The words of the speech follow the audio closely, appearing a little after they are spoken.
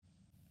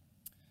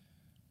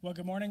Well,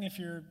 good morning. If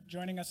you're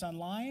joining us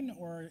online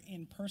or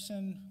in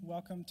person,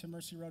 welcome to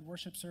Mercy Road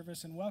Worship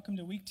Service, and welcome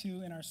to week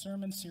 2 in our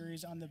sermon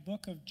series on the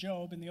book of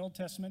Job in the Old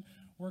Testament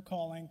we're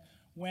calling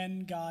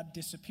When God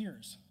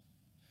Disappears.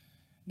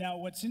 Now,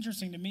 what's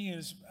interesting to me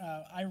is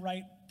I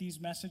write these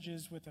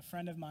messages with a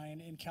friend of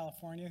mine in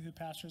California who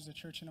pastors a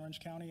church in Orange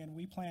County, and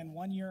we plan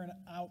 1 year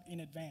out in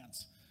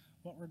advance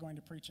what we're going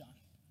to preach on.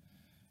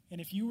 And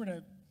if you were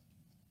to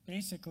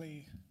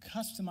basically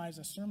customize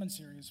a sermon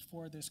series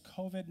for this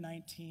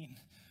COVID-19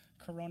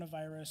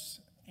 coronavirus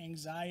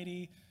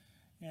anxiety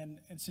and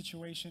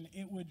situation,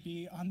 it would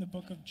be on the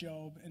book of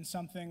Job and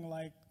something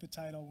like the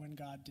title, When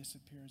God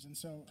Disappears. And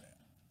so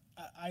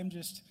I'm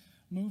just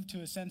moved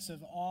to a sense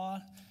of awe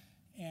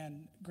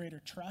and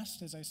greater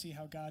trust as I see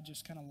how God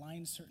just kind of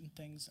lines certain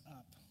things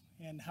up.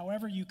 And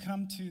however you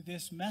come to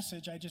this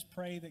message, I just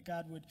pray that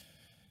God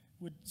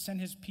would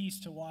send his peace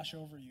to wash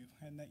over you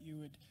and that you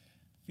would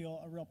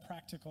feel a real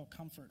practical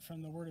comfort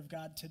from the Word of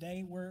God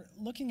today. We're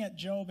looking at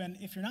Job, and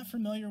if you're not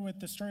familiar with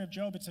the story of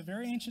Job, it's a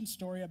very ancient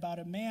story about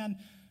a man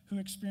who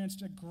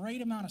experienced a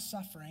great amount of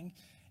suffering,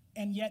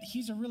 and yet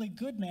he's a really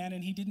good man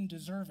and he didn't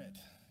deserve it.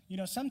 You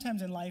know,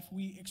 sometimes in life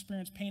we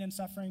experience pain and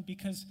suffering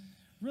because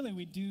really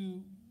we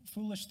do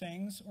foolish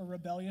things or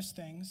rebellious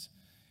things.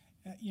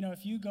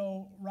 If you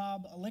go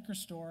rob a liquor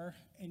store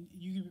and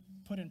you get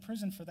put in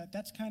prison for that,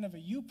 that's kind of a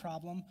you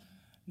problem,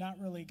 not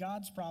really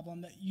God's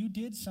problem, that you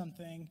did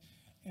something.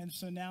 And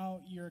so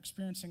now you're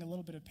experiencing a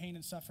little bit of pain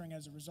and suffering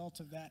as a result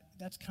of that.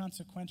 That's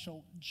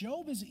consequential.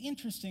 Job is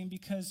interesting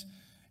because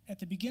at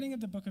the beginning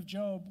of the book of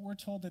Job, we're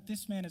told that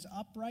this man is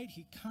upright.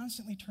 He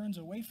constantly turns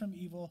away from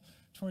evil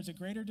towards a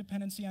greater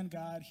dependency on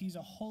God. He's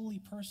a holy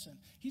person.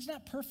 He's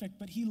not perfect,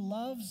 but he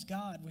loves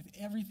God with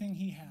everything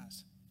he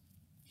has.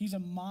 He's a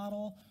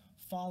model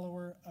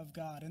follower of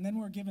God. And then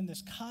we're given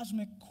this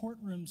cosmic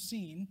courtroom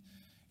scene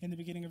in the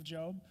beginning of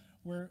Job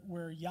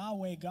where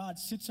Yahweh, God,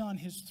 sits on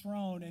his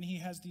throne and he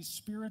has these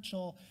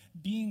spiritual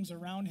beings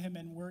around him,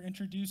 and we're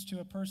introduced to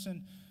a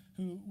person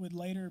who would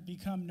later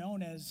become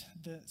known as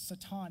the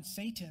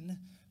Satan,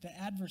 the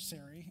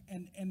adversary,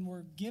 and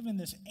we're given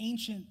this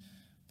ancient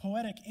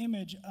poetic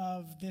image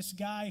of this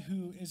guy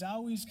who is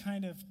always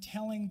kind of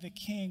telling the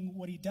king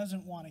what he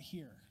doesn't want to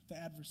hear, the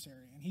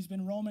adversary. And he's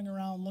been roaming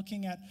around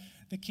looking at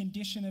the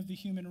condition of the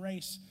human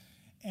race,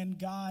 and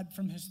God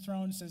from his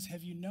throne says,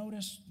 "Have you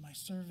noticed my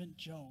servant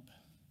Job?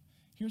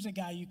 Here's a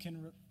guy you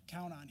can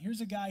count on. Here's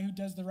a guy who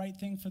does the right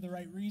thing for the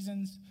right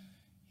reasons.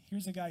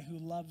 Here's a guy who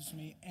loves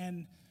me."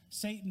 And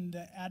Satan,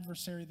 the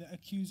adversary, the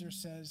accuser,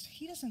 says,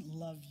 "He doesn't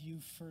love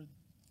you for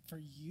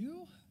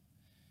you.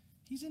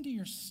 He's into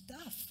your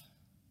stuff.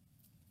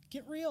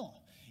 Get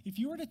real. If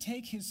you were to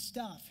take his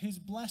stuff, his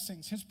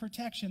blessings, his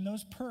protection,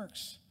 those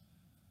perks,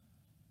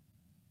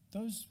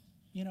 those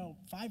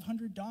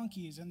 500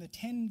 donkeys and the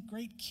 10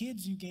 great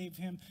kids you gave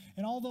him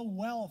and all the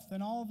wealth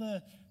and all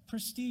the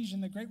prestige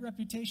and the great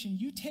reputation,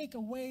 you take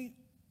away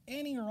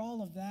any or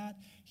all of that,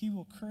 he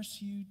will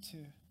curse you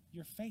to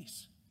your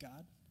face,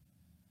 God."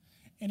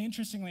 And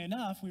interestingly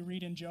enough, we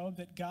read in Job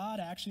that God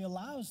actually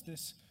allows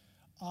this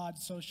odd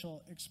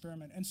social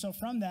experiment. And so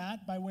from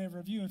that, by way of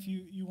review, if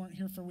you weren't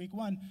here for week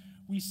 1,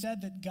 we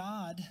said that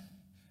God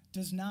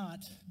does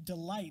not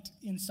delight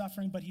in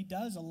suffering, but he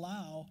does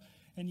allow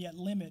and yet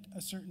limit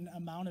a certain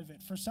amount of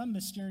it. For some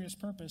mysterious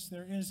purpose,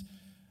 there is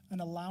an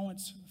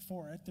allowance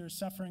for it. There's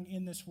suffering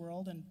in this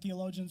world, and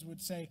theologians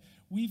would say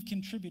we've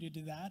contributed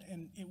to that,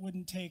 and it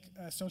wouldn't take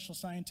a social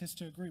scientist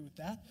to agree with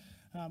that.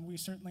 We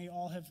certainly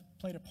all have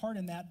played a part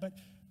in that,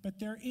 but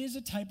there is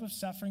a type of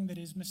suffering that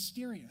is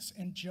mysterious,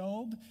 and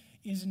Job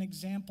is an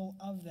example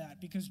of that,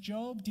 because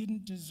Job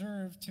didn't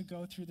deserve to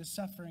go through the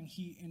suffering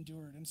he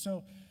endured. And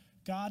so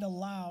God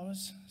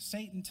allows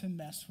Satan to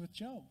mess with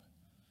Job.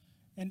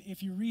 And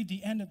if you read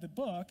the end of the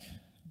book,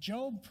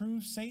 Job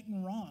proves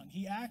Satan wrong.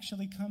 He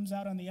actually comes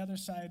out on the other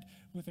side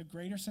with a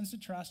greater sense of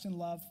trust and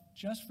love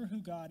just for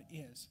who God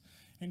is.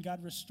 And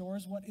God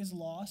restores what is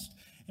lost.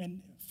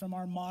 And from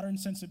our modern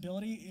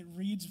sensibility, it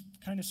reads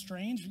kind of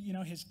strange.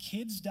 His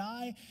kids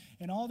die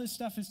and all this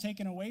stuff is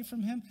taken away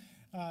from him.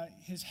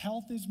 His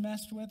health is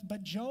messed with.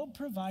 But Job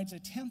provides a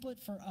template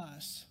for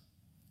us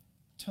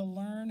to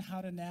learn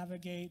how to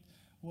navigate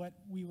what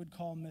we would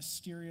call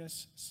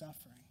mysterious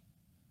suffering.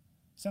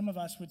 Some of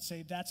us would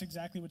say that's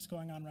exactly what's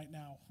going on right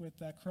now with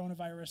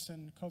coronavirus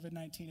and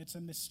COVID-19. It's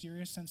a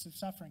mysterious sense of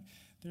suffering.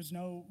 There's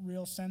no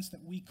real sense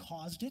that we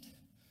caused it.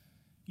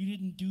 You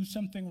didn't do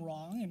something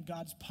wrong and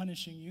God's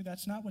punishing you.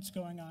 That's not what's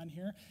going on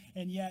here.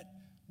 And yet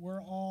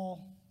we're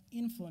all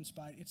influenced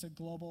by it. It's a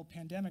global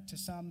pandemic to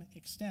some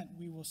extent.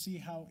 We will see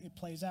how it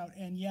plays out.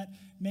 And yet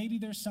maybe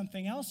there's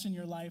something else in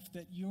your life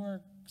that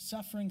you're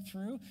suffering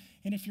through.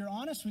 And if you're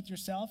honest with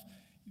yourself,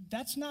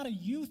 that's not a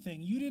you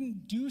thing. You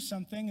didn't do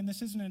something, and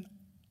this isn't an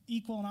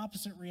equal and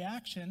opposite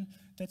reaction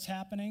that's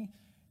happening.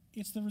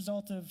 It's the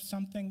result of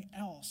something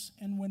else.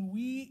 And when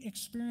we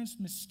experience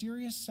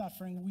mysterious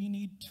suffering, we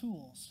need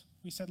tools.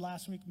 We said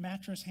last week,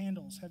 mattress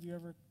handles. Have you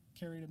ever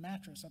carried a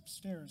mattress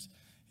upstairs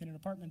in an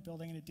apartment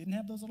building and it didn't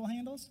have those little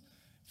handles?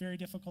 very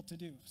difficult to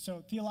do.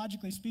 So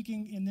theologically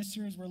speaking, in this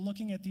series, we're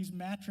looking at these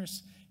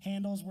mattress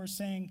handles. We're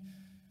saying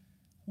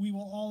we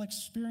will all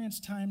experience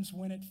times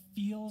when it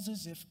feels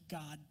as if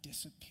God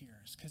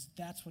disappears, because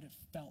that's what it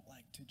felt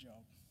like to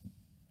Job.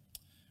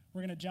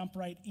 We're going to jump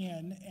right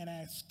in and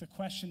ask the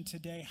question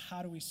today,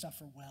 how do we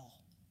suffer well?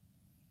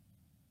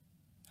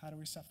 How do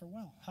we suffer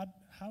well?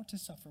 How to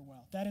suffer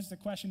well? That is the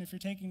question. If you're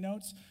taking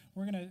notes,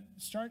 we're going to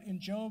start in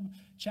Job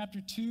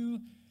chapter 2,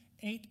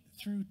 8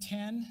 through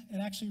 10.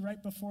 And actually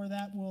right before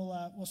that,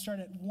 we'll start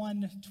at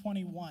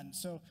 1:21.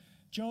 So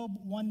Job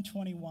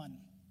 1:21.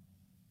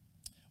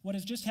 What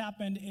has just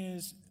happened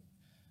is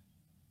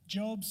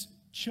Job's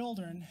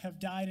children have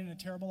died in a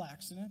terrible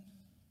accident.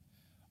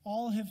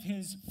 All of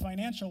his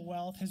financial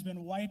wealth has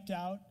been wiped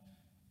out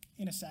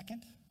in a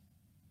second.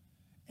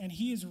 And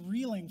he is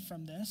reeling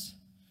from this.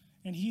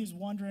 And he is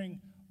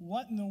wondering,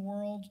 what in the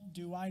world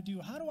do I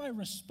do? How do I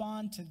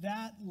respond to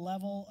that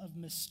level of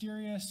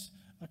mysterious,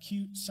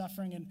 acute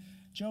suffering? And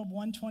Job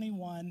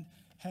 1:21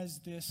 has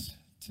this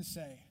to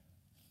say.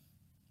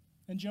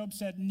 And Job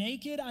said,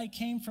 "Naked I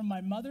came from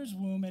my mother's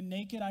womb, and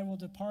naked I will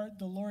depart.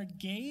 The Lord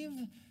gave,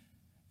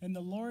 and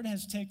the Lord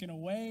has taken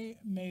away.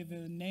 May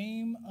the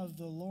name of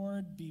the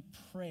Lord be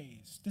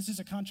praised." This is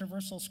a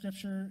controversial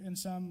scripture in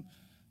some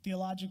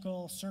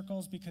theological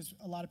circles, because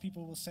a lot of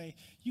people will say,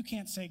 you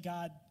can't say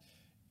God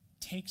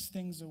takes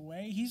things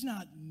away. He's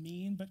not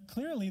mean, but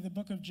clearly the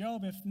book of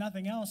Job, if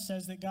nothing else,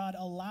 says that God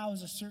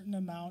allows a certain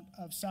amount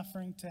of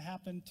suffering to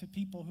happen to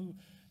people who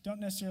don't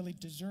necessarily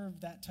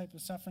deserve that type of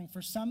suffering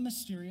for some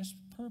mysterious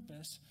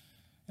purpose.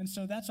 And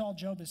so that's all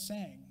Job is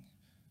saying.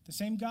 The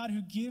same God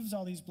who gives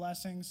all these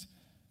blessings,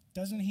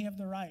 doesn't he have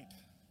the right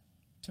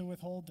to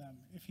withhold them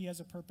if he has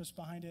a purpose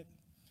behind it,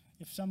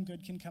 if some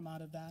good can come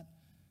out of that?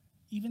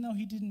 Even though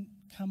he didn't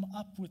come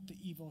up with the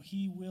evil,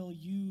 he will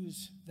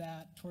use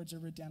that towards a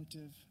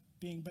redemptive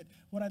being. But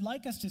what I'd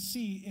like us to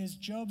see is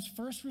Job's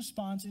first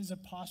response is a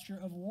posture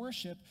of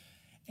worship,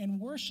 and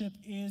worship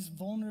is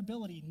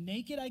vulnerability.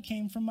 Naked I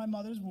came from my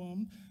mother's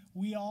womb.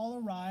 We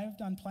all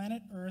arrived on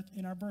planet Earth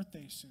in our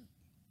birthday suit,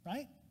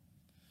 right?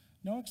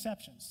 No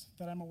exceptions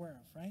that I'm aware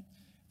of, right?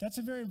 That's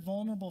a very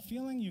vulnerable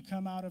feeling. You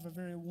come out of a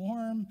very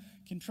warm,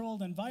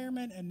 controlled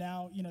environment, and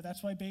now,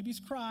 that's why babies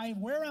cry.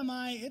 Where am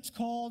I? It's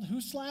cold.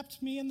 Who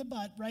slapped me in the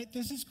butt, right?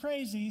 This is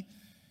crazy.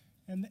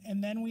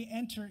 And then we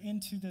enter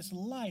into this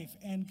life,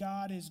 and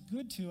God is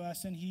good to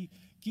us, and he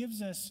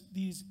gives us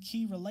these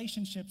key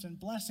relationships and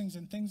blessings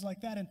and things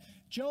like that. And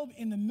Job,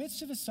 in the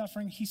midst of his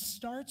suffering, he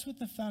starts with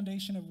the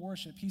foundation of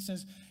worship. He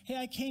says, hey,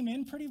 I came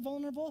in pretty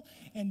vulnerable,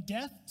 and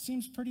death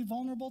seems pretty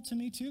vulnerable to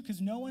me too, because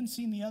no one's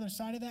seen the other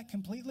side of that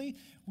completely.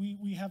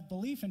 We have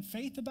belief and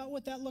faith about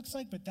what that looks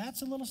like, but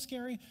that's a little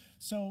scary.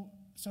 So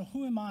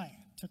who am I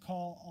to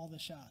call all the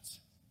shots?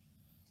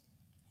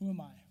 Who am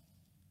I?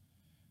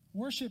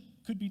 Worship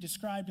could be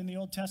described in the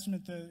Old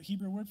Testament, the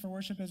Hebrew word for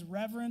worship, as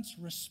reverence,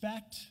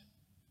 respect,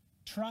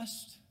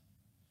 trust,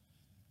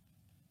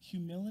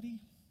 humility,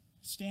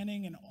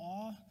 standing in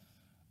awe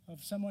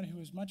of someone who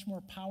is much more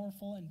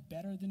powerful and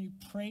better than you,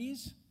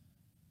 praise,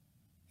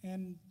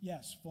 and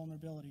yes,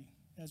 vulnerability,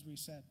 as we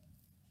said.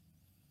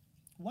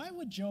 Why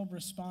would Job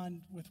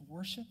respond with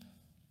worship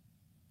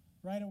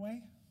right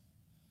away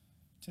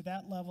to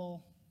that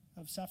level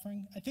of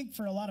suffering? I think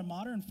for a lot of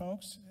modern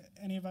folks,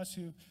 any of us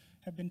who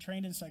have been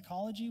trained in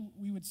psychology,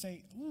 we would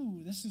say,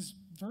 ooh, this is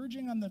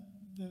verging on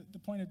the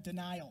point of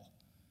denial.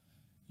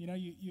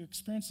 You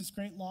experience this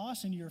great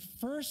loss, and your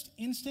first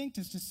instinct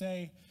is to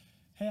say,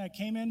 hey, I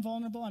came in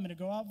vulnerable, I'm going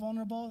to go out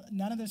vulnerable.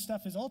 None of this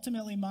stuff is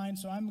ultimately mine,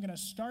 so I'm going to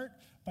start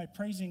by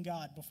praising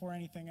God before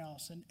anything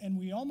else. And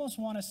we almost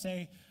want to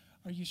say,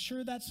 are you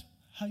sure that's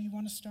how you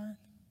want to start?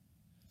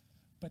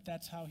 But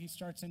that's how he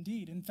starts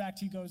indeed. In fact,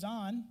 he goes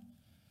on.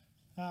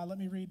 Let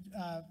me read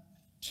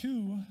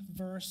 2,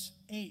 verse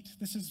 8.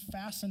 This is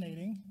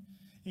fascinating.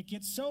 It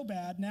gets so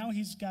bad, now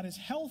he's got his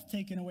health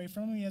taken away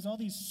from him. He has all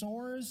these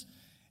sores,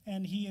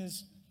 and he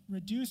is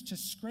reduced to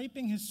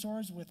scraping his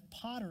sores with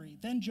pottery.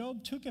 Then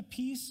Job took a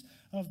piece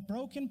of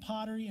broken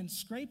pottery and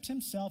scraped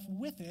himself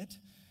with it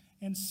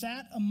and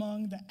sat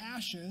among the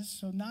ashes,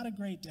 so not a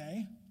great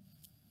day.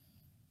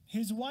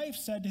 His wife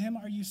said to him,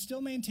 are you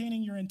still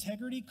maintaining your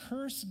integrity?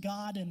 Curse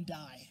God and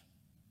die.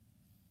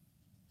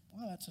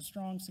 Well, that's a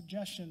strong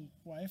suggestion,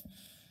 wife.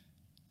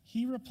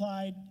 He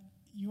replied,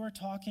 you are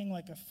talking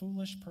like a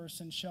foolish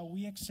person. Shall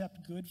we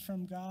accept good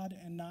from God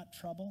and not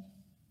trouble?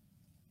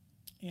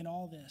 In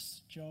all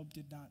this, Job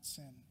did not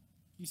sin.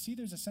 You see,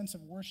 there's a sense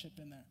of worship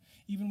in there,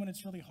 even when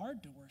it's really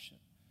hard to worship.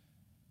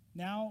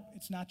 Now,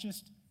 it's not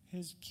just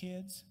his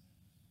kids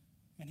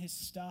and his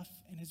stuff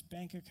and his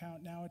bank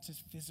account. Now it's his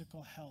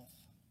physical health.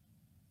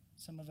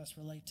 Some of us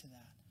relate to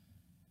that.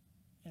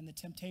 And the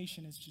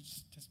temptation is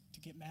just to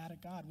get mad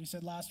at God. We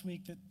said last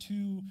week that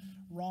 2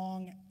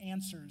 wrong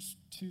answers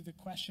to the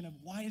question of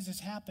why is this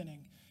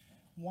happening?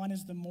 One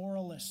is the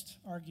moralist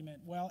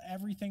argument. Well,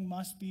 everything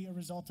must be a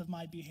result of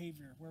my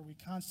behavior, where we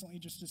constantly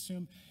just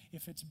assume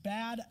if it's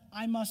bad,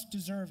 I must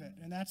deserve it.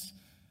 And that's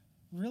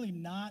really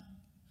not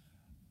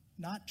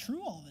not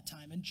true all the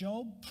time. And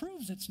Job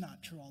proves it's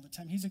not true all the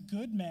time. He's a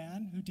good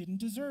man who didn't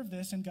deserve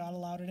this, and God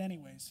allowed it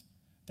anyways.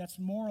 That's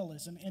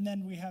moralism. And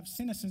then we have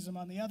cynicism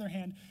on the other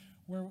hand,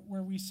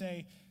 where we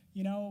say,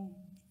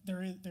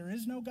 there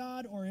is no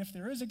God, or if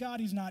there is a God,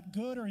 he's not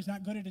good, or he's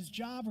not good at his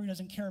job, or he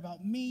doesn't care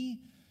about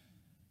me.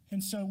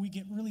 And so we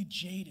get really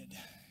jaded,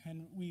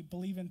 and we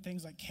believe in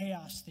things like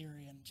chaos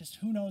theory and just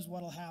who knows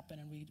what'll happen,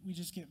 and we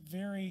just get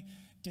very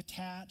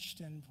detached,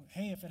 and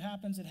hey, if it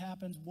happens,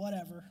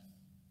 whatever.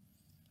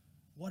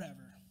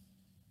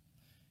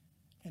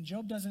 And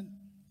Job doesn't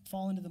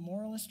fall into the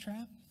moralist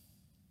trap,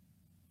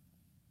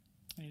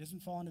 and he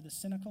doesn't fall into the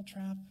cynical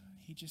trap.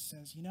 He just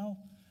says,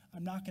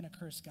 I'm not going to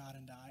curse God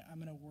and die. I'm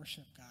going to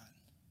worship God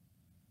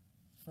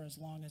for as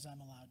long as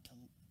I'm allowed to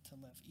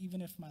live,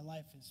 even if my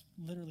life is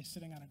literally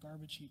sitting on a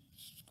garbage heap,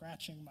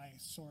 scratching my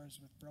sores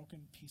with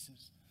broken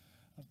pieces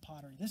of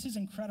pottery. This is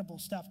incredible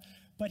stuff,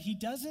 but he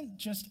doesn't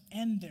just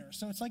end there.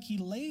 So it's like he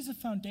lays a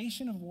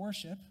foundation of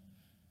worship.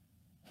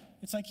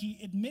 It's like he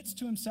admits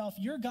to himself,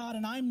 you're God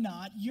and I'm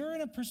not. You're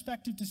in a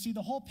perspective to see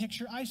the whole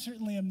picture. I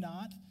certainly am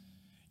not.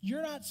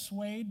 You're not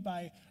swayed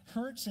by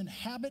hurts and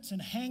habits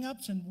and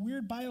hang-ups and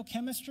weird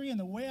biochemistry and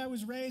the way I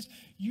was raised.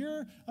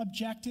 You're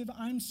objective,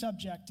 I'm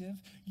subjective.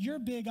 You're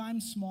big,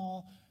 I'm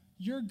small.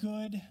 You're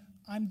good,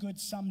 I'm good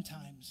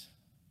sometimes.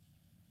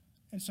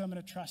 And so I'm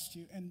going to trust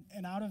you.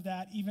 And out of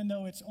that, even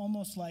though it's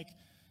almost like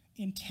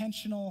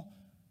intentional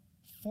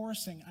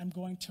forcing, I'm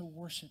going to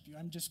worship you.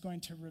 I'm just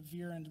going to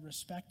revere and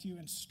respect you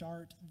and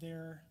start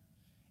there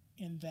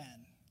and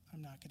then.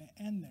 I'm not going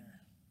to end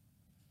there.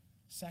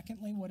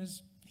 Secondly, what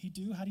does he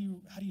do? How do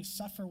you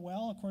suffer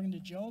well according to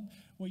Job?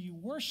 Well, you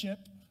worship,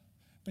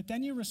 but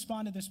then you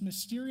respond to this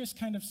mysterious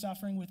kind of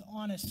suffering with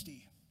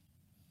honesty.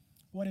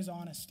 What is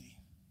honesty?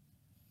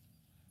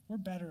 We're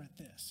better at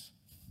this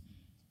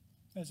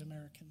as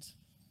Americans,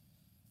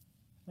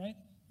 right?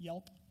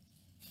 Yelp.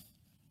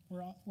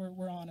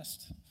 We're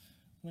honest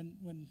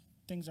when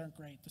things aren't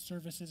great, the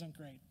service isn't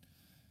great.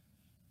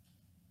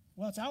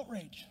 Well, it's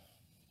outrage.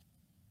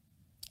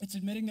 It's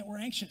admitting that we're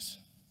anxious.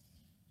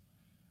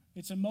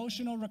 It's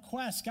emotional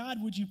requests.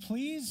 God, would you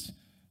please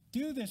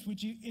do this?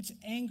 It's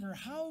anger.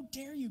 How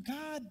dare you?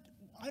 God,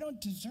 I don't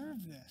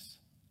deserve this.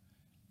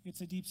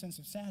 It's a deep sense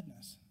of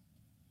sadness.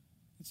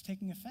 It's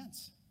taking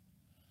offense.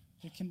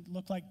 It can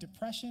look like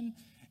depression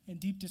and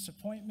deep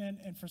disappointment,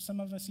 and for some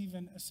of us,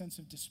 even a sense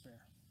of despair.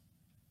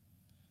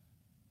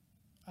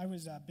 I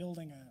was it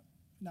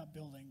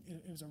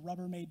was a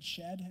Rubbermaid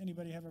shed.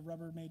 Anybody have a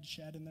Rubbermaid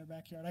shed in their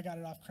backyard? I got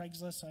it off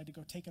Craigslist, so I had to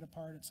go take it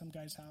apart at some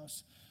guy's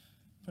house,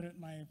 put it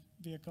in my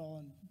vehicle,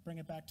 and bring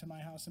it back to my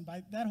house. And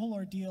that whole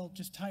ordeal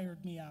just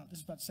tired me out. This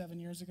is about 7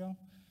 years ago.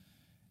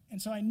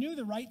 And so I knew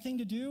the right thing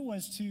to do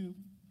was to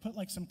put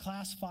like some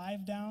class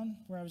 5 down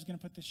where I was going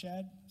to put the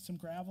shed, some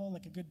gravel,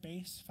 like a good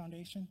base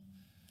foundation.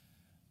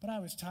 But I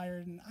was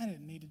tired, and I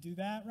didn't need to do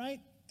that,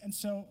 right? And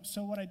so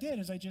what I did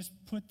is I just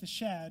put the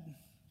shed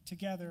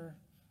together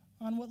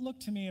on what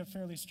looked to me a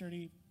fairly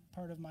sturdy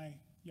part of my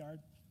yard.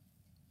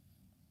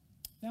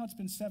 Now it's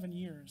been 7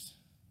 years.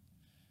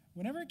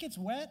 Whenever it gets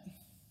wet,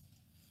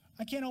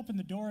 I can't open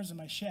the doors of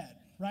my shed,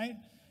 right?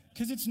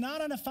 Because it's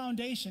not on a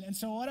foundation. And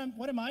so what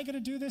am I going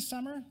to do this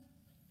summer?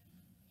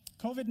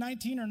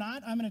 COVID-19 or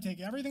not, I'm going to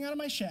take everything out of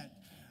my shed.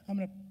 I'm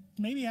going to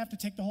maybe have to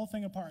take the whole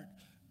thing apart,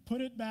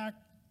 put it back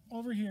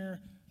over here,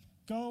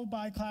 go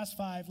buy class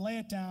 5, lay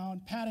it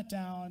down, pat it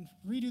down,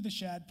 redo the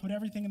shed, put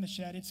everything in the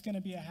shed. It's going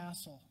to be a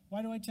hassle.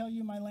 Why do I tell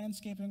you my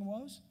landscaping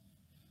woes?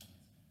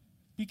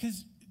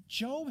 Because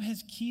Job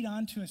has keyed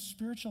on to a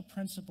spiritual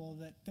principle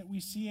that we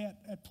see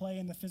at play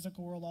in the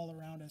physical world all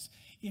around us.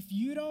 If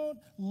you don't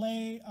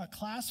lay a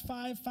class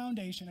 5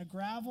 foundation, a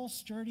gravel,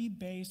 sturdy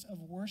base of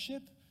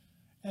worship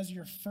as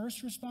your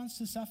first response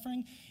to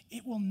suffering,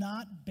 it will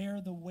not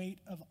bear the weight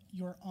of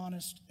your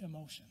honest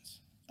emotions.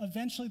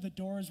 Eventually, the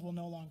doors will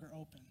no longer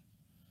open.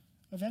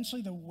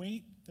 Eventually, the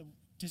weight, the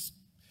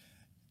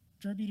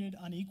distributed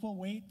unequal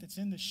weight that's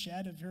in the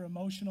shed of your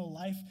emotional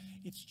life,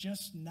 it's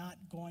just not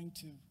going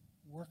to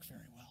work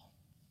very well.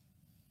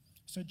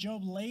 So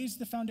Job lays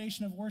the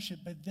foundation of worship,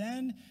 but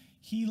then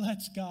he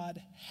lets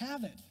God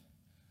have it.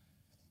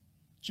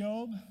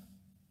 Job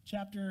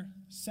chapter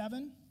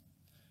 7,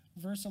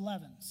 verse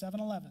 11,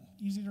 7:11,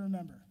 easy to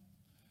remember.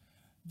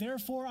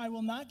 Therefore, I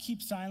will not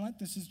keep silent.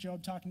 This is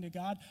Job talking to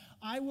God.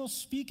 I will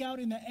speak out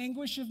in the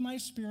anguish of my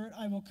spirit.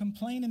 I will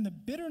complain in the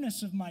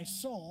bitterness of my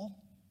soul.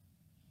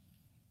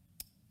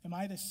 Am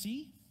I the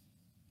sea?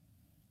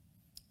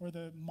 Or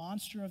the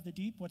monster of the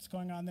deep? What's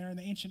going on there? In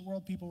the ancient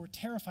world, people were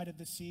terrified of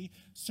the sea,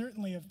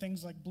 certainly of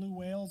things like blue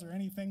whales or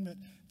anything that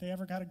they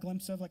ever got a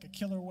glimpse of, like a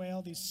killer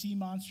whale, these sea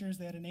monsters.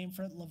 They had a name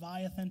for it,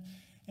 Leviathan.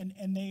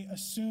 And they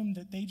assumed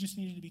that they just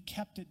needed to be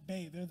kept at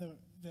bay. They're the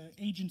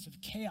agents of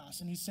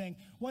chaos. And he's saying,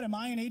 what, am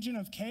I an agent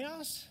of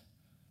chaos?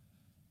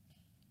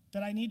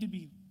 That I need to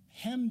be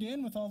hemmed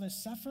in with all this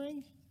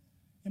suffering?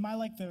 Am I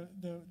like the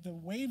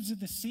waves of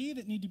the sea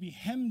that need to be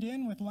hemmed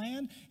in with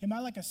land? Am I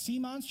like a sea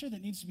monster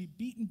that needs to be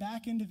beaten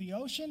back into the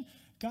ocean?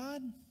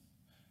 God,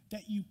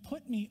 that you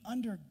put me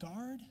under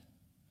guard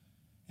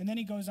And then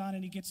he goes on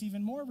and he gets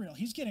even more real.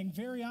 He's getting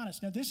very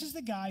honest. Now, this is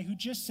the guy who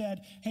just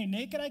said, hey,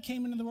 naked I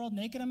came into the world,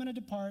 naked I'm going to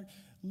depart.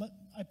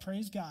 I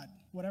praise God.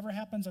 Whatever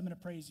happens, I'm going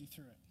to praise you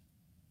through it.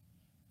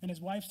 And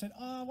his wife said,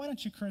 oh, why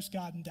don't you curse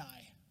God and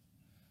die?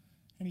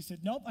 And he said,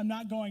 nope, I'm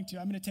not going to.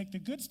 I'm going to take the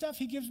good stuff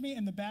he gives me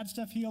and the bad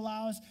stuff he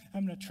allows.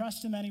 I'm going to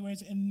trust him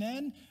anyways. And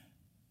then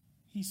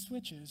he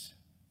switches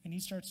and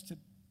he starts to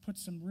put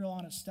some real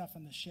honest stuff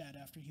on the shed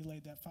after he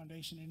laid that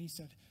foundation. And he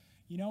said,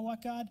 you know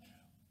what, God?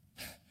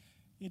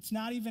 It's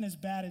not even as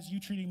bad as you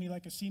treating me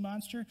like a sea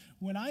monster.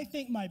 When I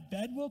think my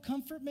bed will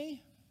comfort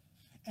me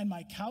and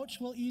my couch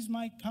will ease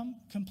my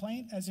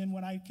complaint, as in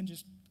when I can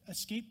just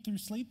escape through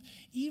sleep,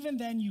 even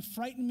then you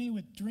frighten me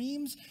with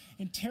dreams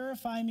and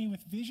terrify me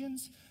with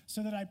visions,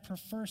 so that I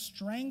prefer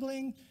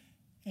strangling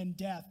and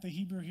death. The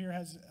Hebrew here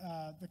has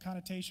the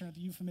connotation or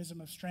the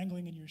euphemism of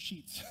strangling in your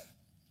sheets.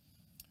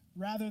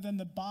 Rather than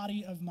the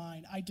body of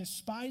mine. I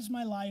despise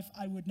my life.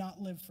 I would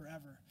not live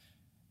forever.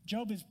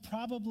 Job is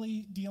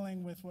probably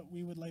dealing with what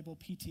we would label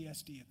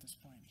PTSD at this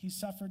point. He's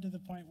suffered to the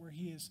point where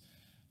he is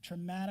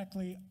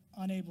traumatically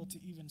unable to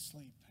even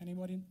sleep.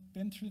 Anybody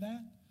been through that?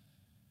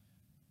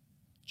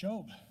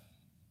 Job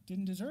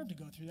didn't deserve to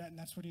go through that, and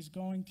that's what he's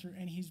going through,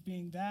 and he's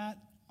being that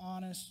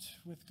honest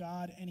with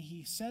God, and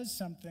he says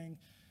something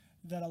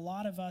that a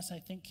lot of us, I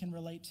think, can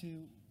relate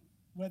to,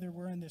 whether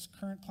we're in this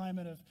current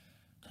climate of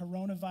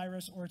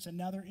coronavirus or it's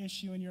another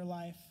issue in your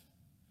life.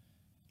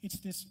 It's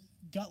this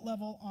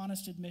gut-level,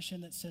 honest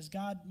admission that says,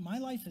 God, my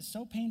life is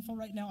so painful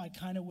right now, I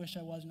kind of wish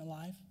I wasn't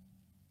alive.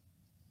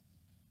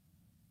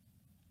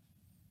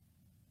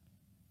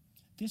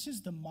 This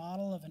is the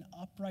model of an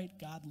upright,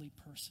 godly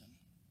person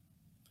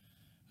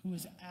who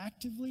is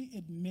actively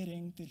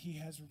admitting that he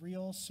has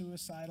real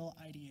suicidal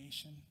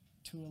ideation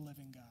to a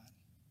living God.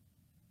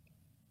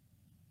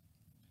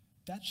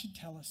 That should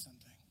tell us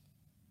something.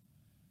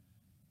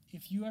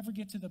 If you ever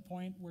get to the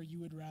point where you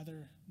would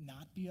rather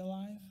not be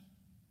alive,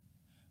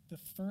 the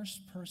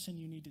first person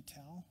you need to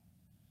tell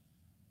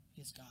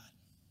is God,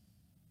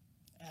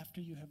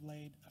 after you have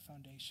laid a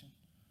foundation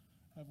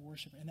of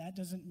worship. And that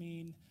doesn't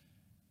mean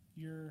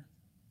you're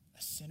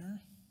a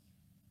sinner,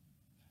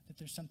 that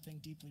there's something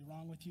deeply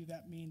wrong with you.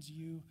 That means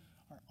you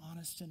are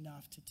honest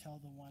enough to tell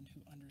the one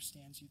who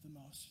understands you the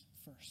most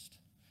first.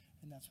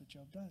 And that's what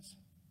Job does.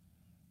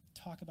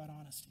 Talk about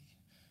honesty.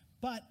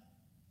 But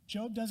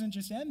Job doesn't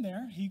just end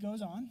there. He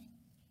goes on.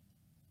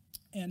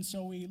 And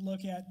so we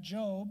look at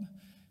Job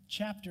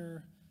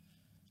chapter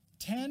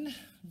 10,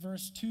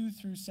 verse 2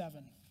 through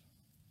 7.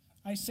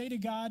 I say to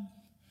God,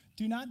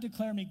 do not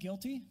declare me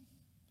guilty,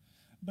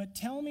 but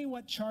tell me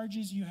what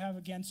charges you have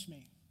against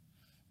me.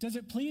 Does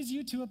it please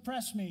you to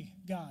oppress me,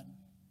 God,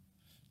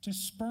 to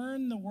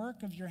spurn the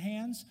work of your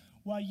hands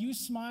while you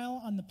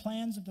smile on the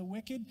plans of the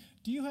wicked?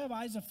 Do you have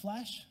eyes of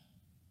flesh?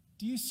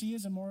 Do you see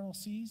as a mortal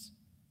sees?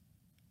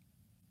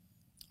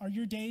 Are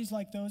your days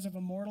like those of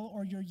a mortal,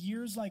 or your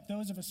years like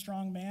those of a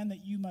strong man,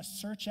 that you must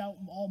search out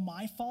all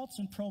my faults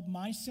and probe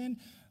my sin,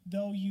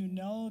 though you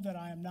know that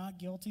I am not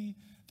guilty,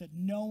 that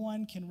no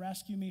one can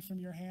rescue me from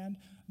your hand,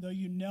 though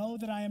you know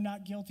that I am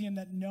not guilty and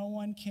that no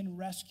one can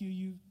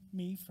rescue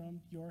me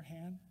from your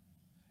hand?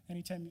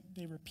 Anytime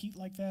they repeat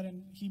like that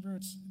in Hebrew,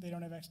 they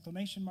don't have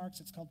exclamation marks.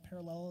 It's called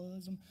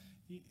parallelism.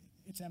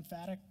 It's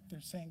emphatic. They're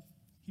saying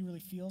he really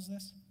feels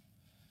this.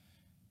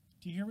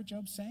 Do you hear what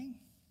Job's saying?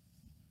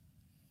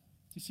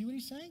 Do you see what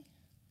he's saying?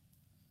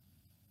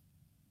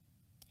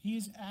 He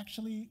is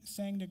actually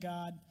saying to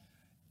God,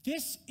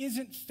 this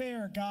isn't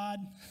fair, God.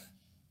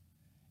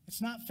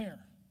 It's not fair.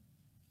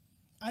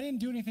 I didn't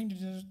do anything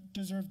to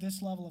deserve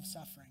this level of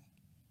suffering.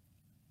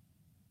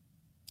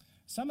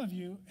 Some of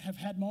you have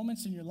had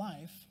moments in your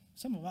life,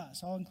 some of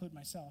us, I'll include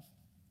myself,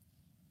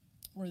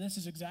 where this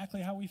is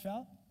exactly how we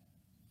felt,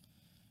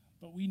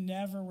 but we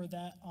never were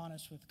that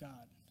honest with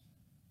God.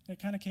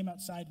 It kind of came out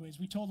sideways.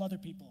 We told other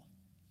people,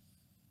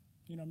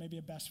 maybe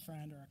a best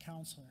friend or a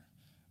counselor,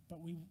 but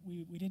we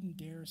didn't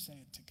dare say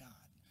it to God.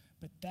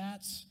 But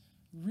that's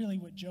really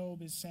what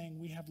Job is saying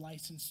we have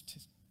license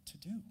to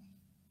do.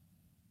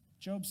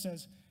 Job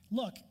says,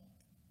 look,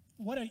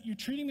 you're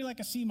treating me like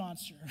a sea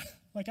monster.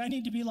 Like I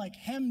need to be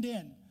hemmed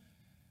in.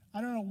 I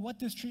don't know what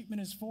this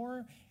treatment is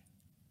for.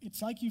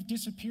 It's like you've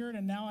disappeared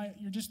and now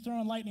you're just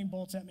throwing lightning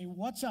bolts at me.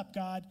 What's up,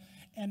 God?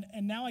 And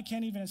now I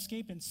can't even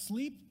escape and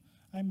sleep.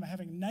 I'm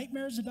having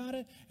nightmares about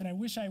it, and I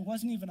wish I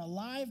wasn't even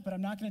alive, but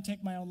I'm not going to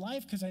take my own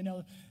life because I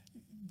know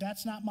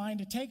that's not mine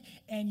to take.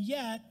 And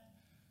yet,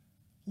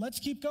 let's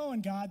keep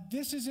going, God.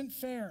 This isn't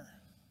fair,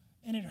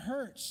 and it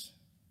hurts.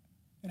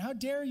 And how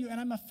dare you?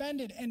 And I'm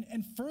offended.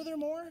 And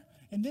furthermore,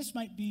 and this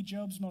might be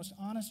Job's most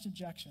honest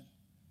objection,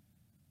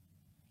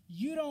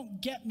 you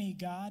don't get me,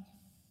 God.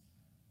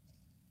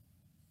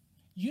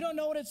 You don't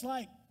know what it's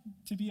like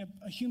to be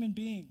a human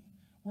being.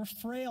 We're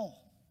frail.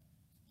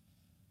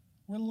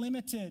 We're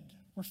limited.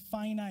 We're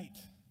finite.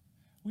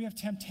 We have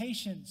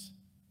temptations.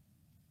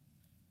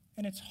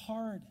 And it's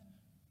hard.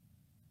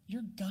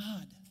 You're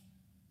God.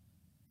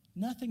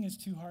 Nothing is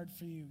too hard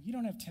for you. You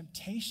don't have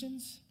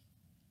temptations.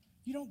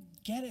 You don't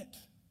get it.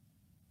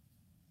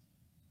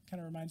 Kind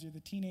of reminds you of the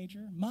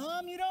teenager.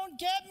 Mom, you don't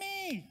get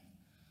me.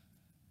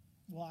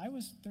 Well, I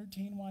was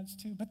 13 once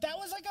too, but that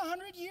was like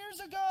 100 years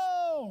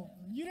ago.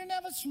 You didn't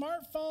have a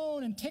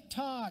smartphone and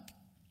TikTok.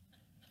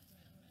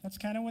 That's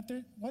kind of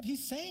what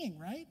he's saying,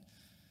 right?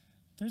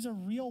 There's a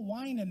real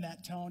whine in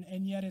that tone,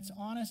 and yet it's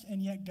honest,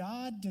 and yet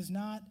God does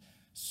not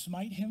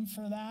smite him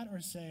for that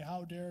or say,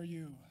 how dare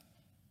you?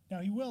 Now,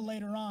 he will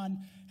later on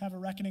have a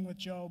reckoning with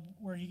Job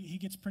where he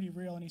gets pretty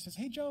real, and he says,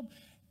 hey, Job,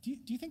 do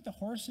you think the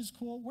horse is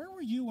cool? Where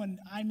were you when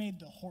I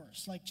made the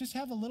horse? Like, just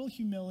have a little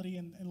humility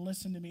and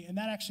listen to me. And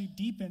that actually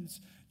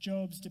deepens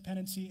Job's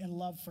dependency and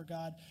love for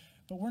God.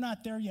 But we're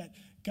not there yet.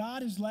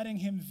 God is letting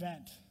him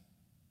vent.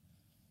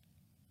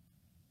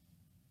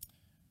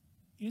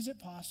 Is it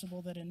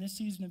possible that in this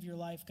season of your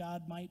life,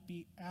 God might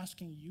be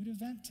asking you to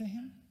vent to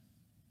him?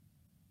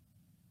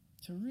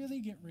 To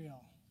really get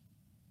real.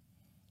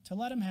 To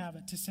let him have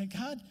it. To say,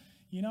 God,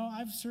 you know,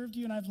 I've served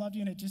you and I've loved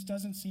you and it just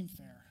doesn't seem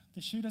fair.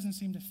 The shoe doesn't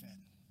seem to fit.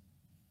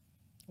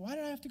 Why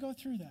did I have to go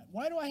through that?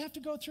 Why do I have to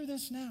go through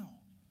this now?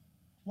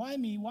 Why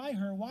me? Why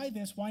her? Why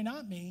this? Why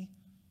not me?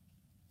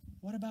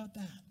 What about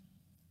that?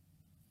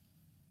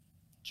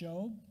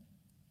 Job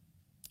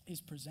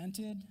is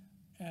presented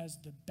as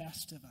the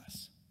best of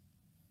us.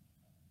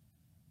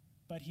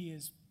 But he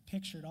is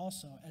pictured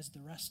also as the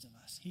rest of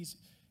us.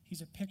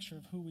 He's a picture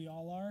of who we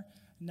all are,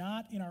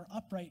 not in our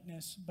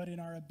uprightness, but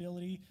in our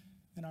ability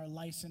and our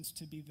license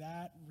to be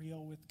that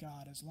real with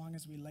God as long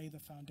as we lay the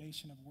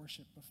foundation of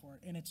worship before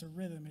it. And it's a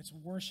rhythm. It's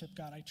worship,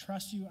 God. I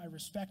trust you. I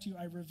respect you.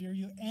 I revere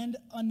you. And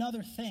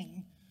another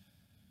thing,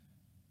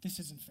 this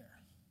isn't fair.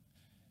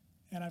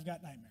 And I've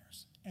got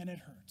nightmares. And it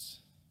hurts.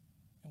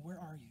 And where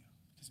are you?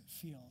 Because it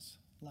feels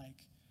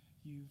like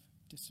you've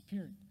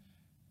disappeared.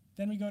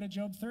 Then we go to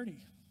Job 30.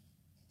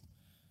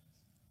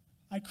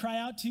 I cry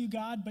out to you,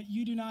 God, but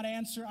you do not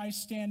answer. I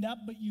stand up,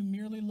 but you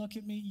merely look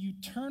at me. You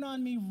turn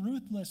on me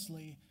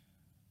ruthlessly.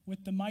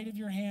 With the might of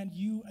your hand,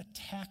 you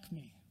attack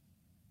me.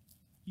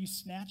 You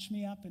snatch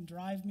me up and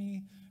drive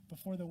me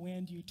before the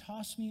wind. You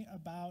toss me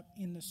about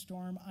in the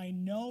storm. I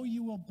know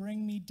you will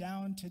bring me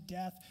down to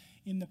death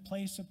in the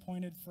place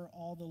appointed for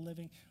all the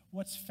living.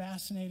 What's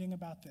fascinating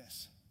about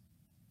this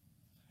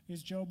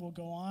is Job will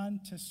go on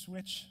to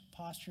switch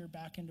posture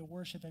back into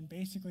worship and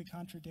basically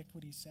contradict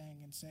what he's saying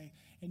and say,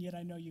 and yet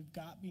I know you've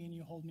got me and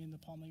you hold me in the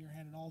palm of your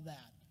hand and all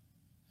that.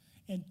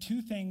 And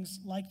two things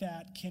like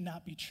that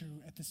cannot be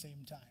true at the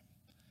same time.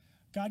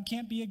 God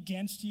can't be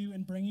against you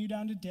and bring you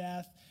down to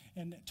death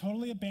and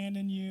totally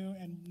abandon you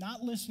and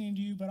not listening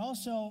to you, but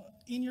also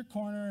in your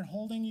corner and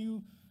holding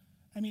you.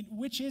 I mean,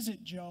 which is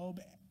it,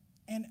 Job?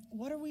 And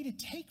what are we to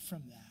take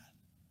from that?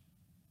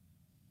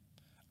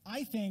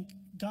 I think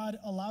God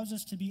allows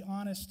us to be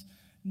honest,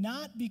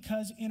 not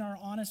because in our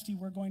honesty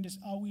we're going to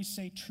always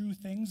say true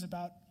things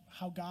about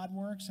how God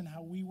works and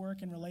how we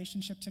work in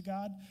relationship to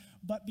God,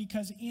 but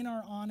because in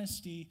our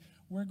honesty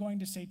we're going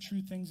to say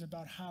true things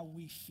about how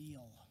we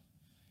feel.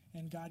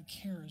 And God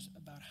cares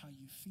about how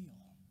you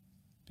feel.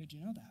 Did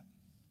you know that?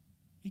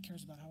 He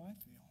cares about how I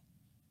feel.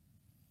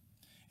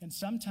 And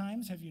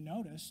sometimes, have you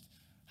noticed,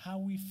 how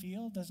we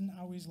feel doesn't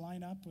always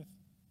line up with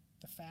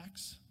the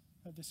facts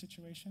of the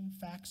situation.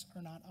 Facts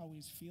are not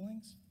always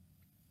feelings.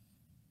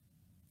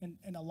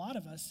 And a lot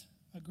of us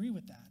agree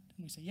with that.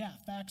 And we say, yeah,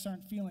 facts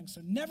aren't feelings.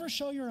 So never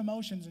show your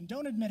emotions and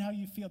don't admit how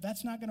you feel.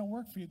 That's not going to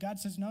work for you. God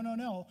says, no, no,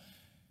 no.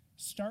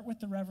 Start with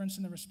the reverence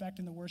and the respect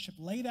and the worship.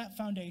 Lay that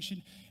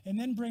foundation, and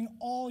then bring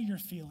all your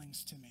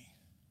feelings to me.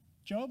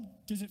 Job,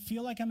 does it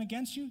feel like I'm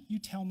against you? You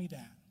tell me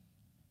that.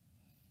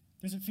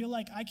 Does it feel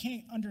like I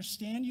can't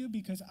understand you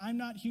because I'm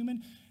not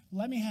human?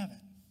 Let me have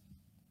it.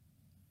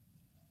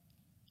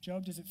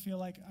 Job, does it feel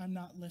like I'm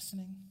not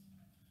listening?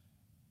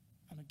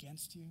 I'm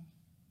against you,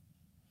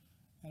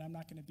 and I'm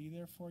not going to be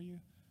there for you?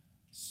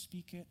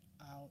 Speak it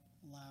out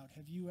loud.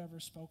 Have you ever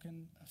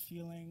spoken a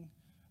feeling,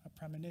 a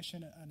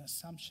premonition, an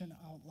assumption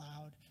out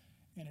loud,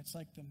 and it's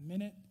like the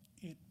minute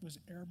it was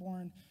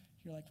airborne,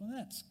 you're like, well,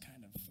 that's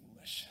kind of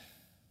foolish.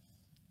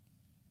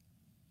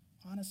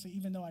 Honestly,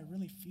 even though I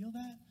really feel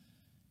that,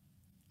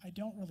 I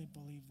don't really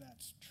believe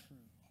that's true.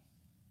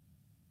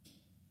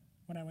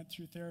 When I went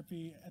through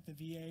therapy at the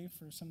VA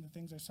for some of the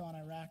things I saw in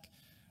Iraq,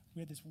 we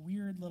had this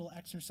weird little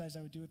exercise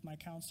I would do with my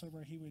counselor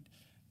where he would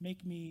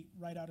make me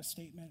write out a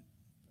statement,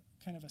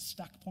 kind of a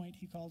stuck point,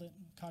 he called it,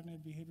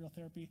 cognitive behavioral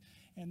therapy.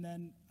 And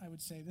then I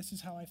would say, this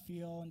is how I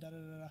feel, and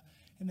da-da-da-da.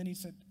 And then he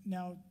said,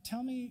 now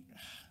tell me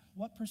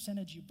what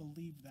percentage you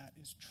believe that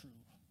is true.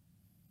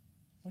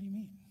 What do you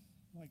mean?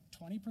 Like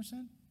 20%?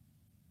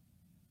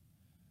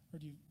 Or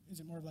is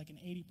it more of like an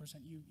 80%?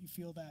 You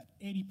feel that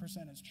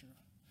 80% is true.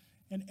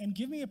 And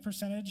give me a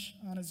percentage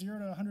on a 0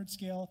 to 100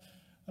 scale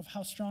of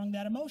how strong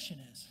that emotion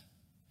is.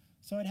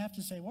 So I'd have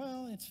to say,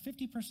 well, it's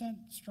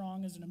 50%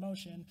 strong as an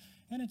emotion,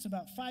 and it's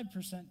about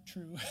 5%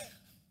 true.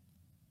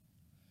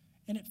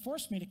 And it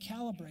forced me to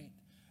calibrate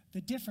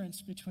the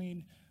difference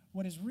between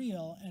what is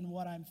real and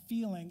what I'm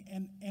feeling,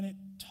 and it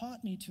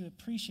taught me to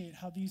appreciate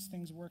how these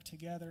things work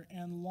together.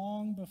 And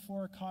long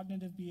before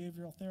cognitive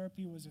behavioral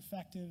therapy was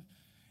effective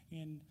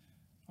in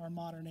our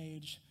modern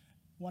age,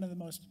 one of the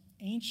most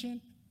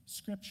ancient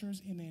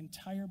scriptures in the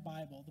entire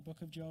Bible, the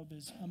book of Job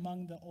is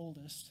among the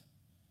oldest,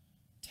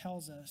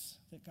 tells us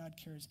that God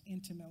cares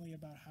intimately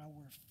about how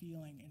we're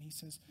feeling. And he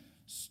says,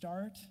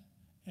 start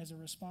as a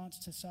response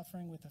to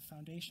suffering with a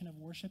foundation of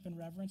worship and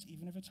reverence,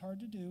 even if it's hard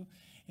to do.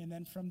 And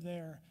then from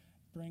there,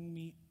 bring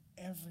me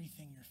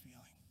everything you're feeling.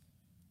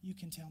 You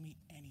can tell me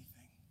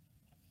anything.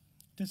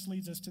 This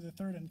leads us to the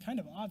third and kind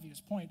of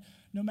obvious point.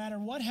 No matter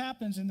what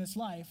happens in this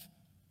life,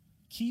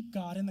 keep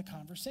God in the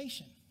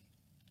conversation.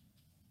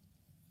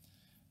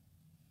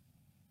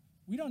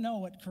 We don't know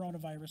what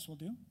coronavirus will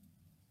do.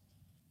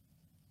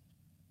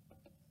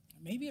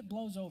 Maybe it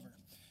blows over.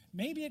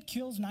 Maybe it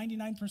kills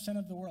 99%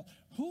 of the world.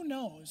 Who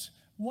knows?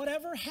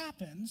 Whatever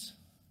happens,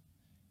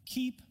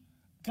 keep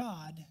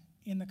God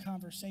in the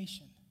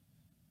conversation.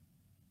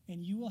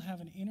 And you will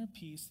have an inner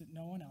peace that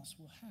no one else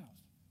will have.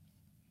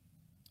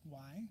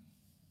 Why?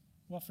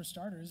 Well, for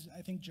starters,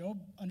 I think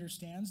Job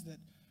understands that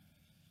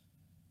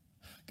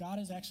God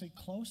is actually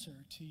closer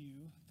to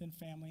you than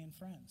family and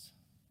friends.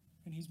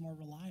 And he's more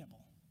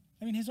reliable.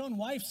 I mean, his own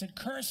wife said,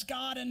 curse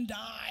God and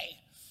die.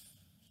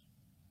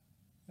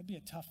 That'd be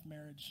a tough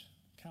marriage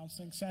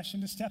counseling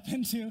session to step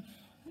into.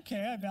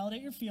 Okay, I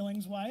validate your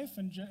feelings, wife.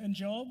 And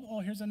Job, oh,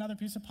 here's another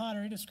piece of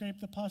pottery to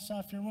scrape the pus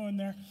off your wound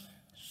there.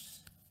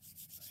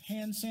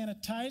 Hand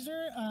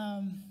sanitizer.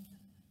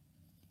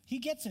 He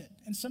gets it.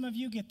 And some of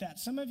you get that.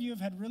 Some of you have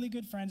had really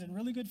good friends and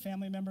really good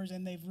family members,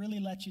 and they've really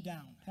let you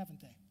down,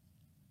 haven't they?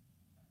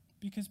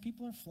 Because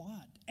people are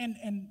flawed.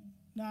 And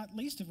not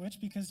least of which,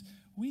 because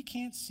we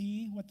can't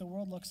see what the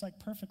world looks like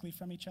perfectly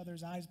from each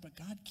other's eyes, but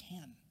God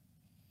can.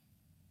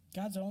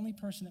 God's the only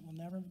person that will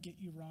never get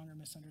you wrong or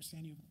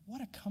misunderstand you.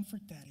 What a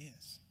comfort that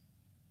is.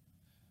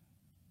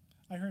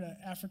 I heard an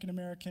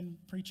African-American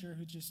preacher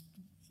who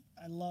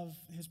I love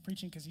his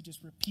preaching because he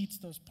just repeats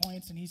those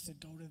points, and he said,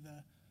 go to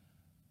the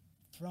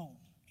throne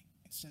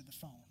instead of the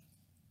phone.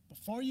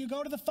 Before you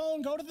go to the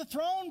phone, go to the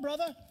throne,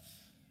 brother.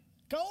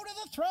 Go to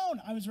the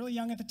throne. I was really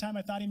young at the time.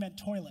 I thought he meant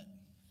toilet.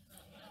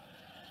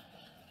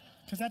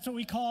 Because that's what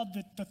we called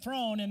the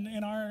throne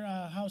in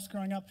our house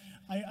growing up.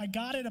 I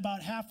got it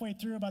about halfway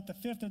through, about the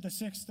fifth or the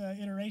sixth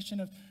iteration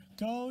of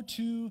go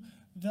to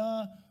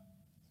the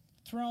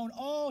throne.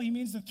 Oh, he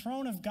means the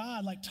throne of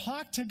God. Like,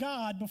 talk to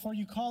God before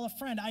you call a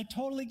friend. I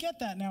totally get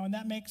that now, and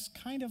that makes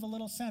kind of a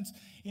little sense.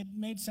 It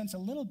made sense a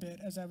little bit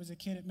as I was a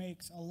kid. It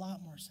makes a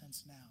lot more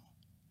sense now.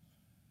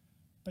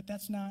 But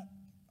that's not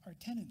our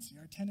tendency.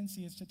 Our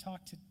tendency is to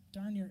talk to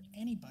darn near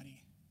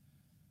anybody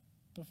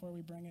before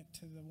we bring it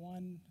to the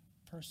one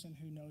person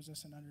who knows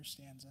us and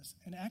understands us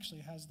and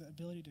actually has the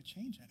ability to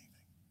change anything.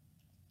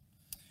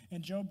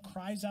 And Job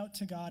cries out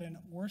to God in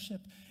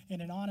worship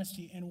and in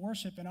honesty and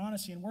worship and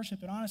honesty and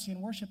worship and honesty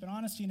and worship and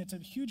honesty. And it's a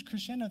huge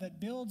crescendo that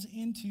builds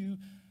into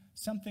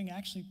something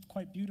actually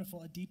quite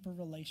beautiful, a deeper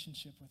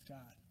relationship with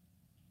God.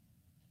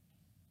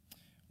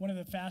 One of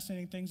the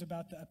fascinating things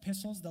about the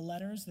epistles, the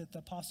letters that the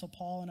Apostle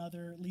Paul and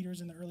other leaders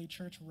in the early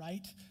church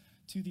write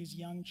to these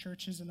young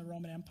churches in the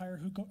Roman Empire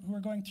who are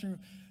going through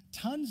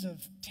tons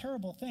of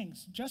terrible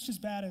things, just as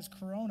bad as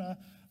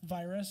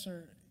coronavirus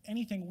or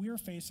anything we're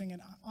facing,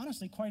 and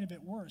honestly quite a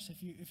bit worse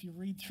if you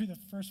read through the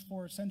first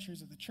 4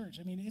 centuries of the church.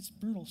 I mean, it's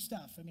brutal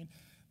stuff. I mean,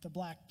 the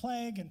Black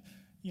Plague and,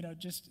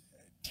 just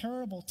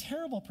terrible,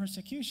 terrible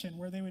persecution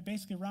where they would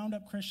basically round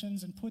up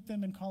Christians and put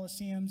them in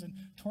coliseums and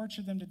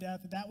torture them to death.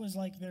 That was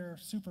like their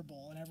Super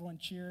Bowl, and everyone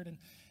cheered.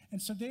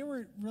 And so they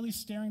were really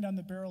staring down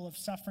the barrel of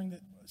suffering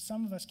that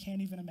some of us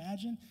can't even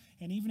imagine.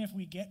 And even if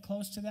we get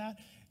close to that,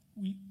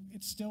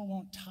 it still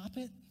won't top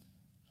it.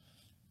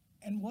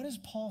 And what does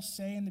Paul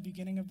say in the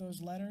beginning of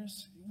those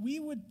letters? We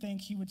would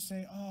think he would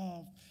say,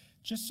 oh,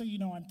 just so you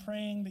know, I'm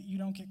praying that you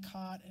don't get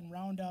caught and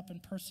round up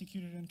and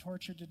persecuted and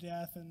tortured to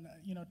death and,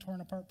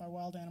 torn apart by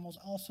wild animals.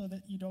 Also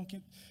that you don't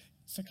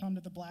succumb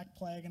to the Black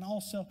Plague. And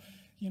also,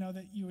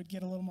 that you would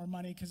get a little more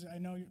money because I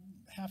know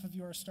half of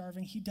you are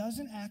starving. He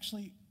doesn't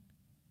actually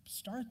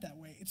start that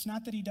way. It's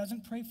not that he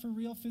doesn't pray for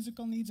real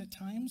physical needs at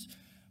times,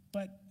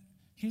 but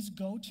his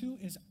go-to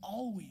is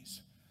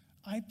always,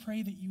 I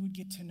pray that you would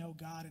get to know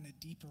God in a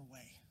deeper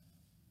way.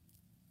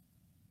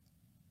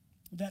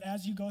 That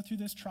as you go through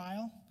this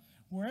trial,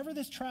 wherever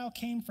this trial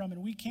came from,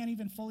 and we can't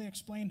even fully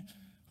explain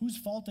whose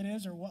fault it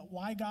is or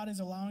why God is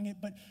allowing it,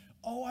 but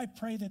I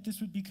pray that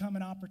this would become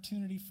an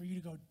opportunity for you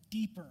to go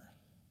deeper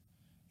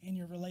in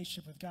your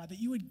relationship with God, that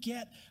you would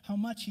get how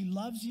much he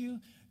loves you,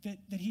 that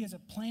he has a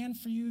plan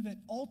for you, that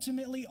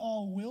ultimately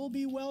all will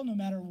be well no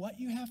matter what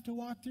you have to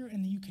walk through,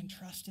 and that you can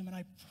trust him. And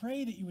I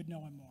pray that you would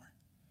know him more.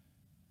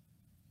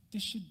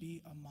 This should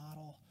be a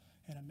model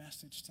and a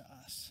message to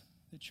us,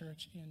 the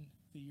church in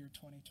the year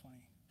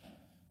 2020,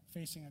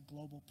 facing a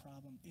global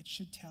problem. It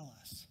should tell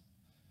us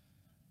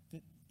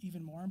that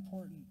even more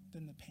important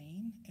than the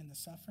pain and the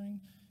suffering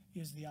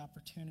is the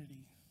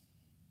opportunity.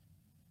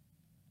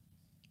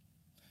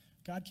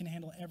 God can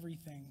handle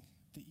everything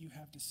that you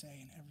have to say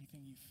and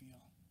everything you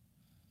feel.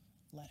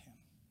 Let him.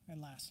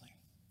 And lastly,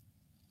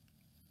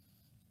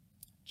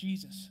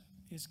 Jesus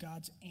is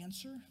God's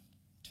answer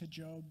to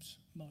Job's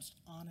most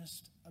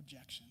honest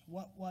objection.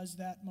 What was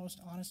that most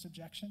honest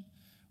objection?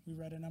 We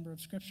read a number of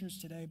scriptures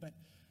today, but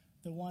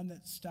the one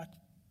that stuck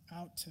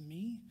out to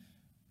me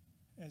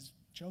as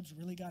Job's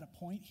really got a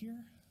point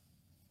here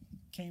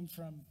came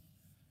from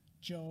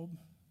Job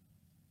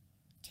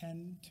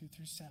 10, 2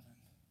 through 7.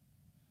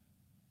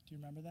 Do you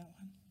remember that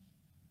one?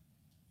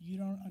 You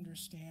don't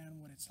understand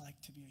what it's like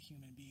to be a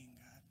human being,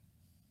 God.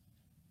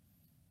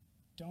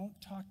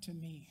 Don't talk to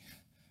me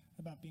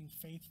about being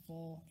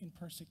faithful in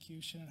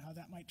persecution and how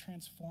that might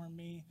transform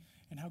me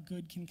and how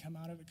good can come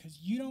out of it, because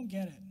you don't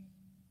get it.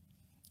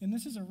 And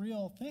this is a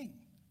real thing.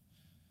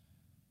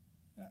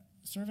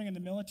 Serving in the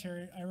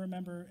military, I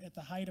remember at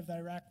the height of the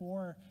Iraq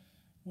War,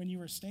 when you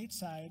were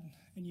stateside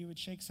and you would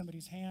shake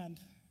somebody's hand,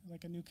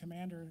 like a new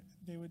commander,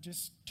 they would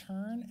just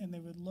turn and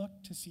they would look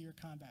to see your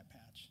combat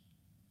patch.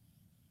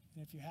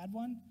 And if you had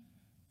one,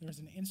 there was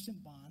an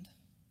instant bond.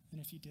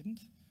 And if you didn't,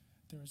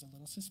 there was a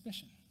little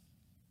suspicion.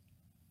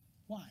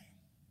 Why?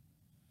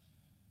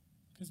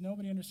 Because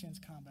nobody understands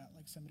combat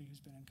like somebody who's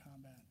been in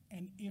combat.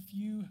 And if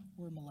you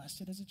were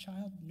molested as a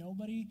child,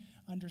 nobody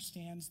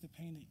understands the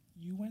pain that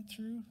you went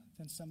through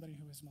than somebody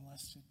who was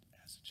molested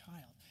as a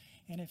child.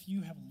 And if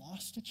you have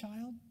lost a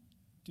child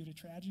due to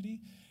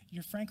tragedy,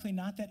 you're frankly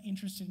not that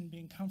interested in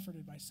being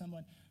comforted by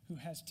someone who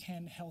has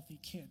 10 healthy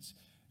kids.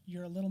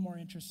 You're a little more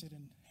interested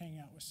in hanging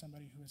out with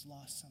somebody who has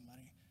lost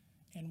somebody.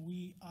 And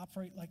we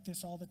operate like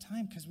this all the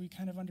time because we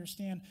kind of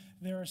understand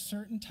there are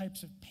certain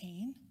types of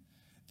pain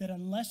that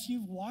unless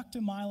you've walked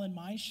a mile in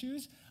my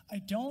shoes, I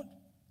don't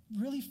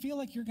really feel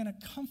like you're going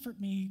to comfort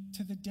me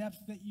to the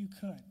depth that you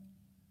could.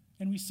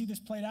 And we see this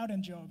played out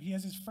in Job. He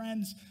has his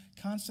friends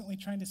constantly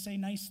trying to say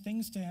nice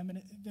things to him,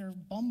 and they're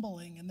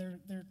bumbling, and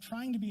they're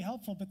trying to be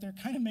helpful, but they're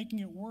kind of making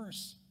it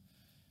worse.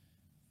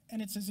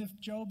 And it's as if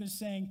Job is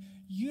saying,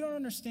 you don't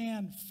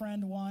understand,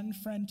 friend 1,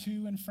 friend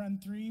 2, and friend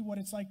 3, what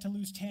it's like to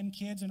lose 10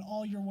 kids and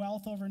all your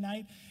wealth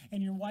overnight,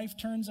 and your wife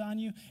turns on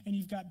you, and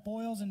you've got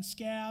boils and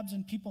scabs,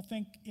 and people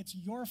think it's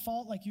your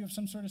fault, like you have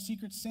some sort of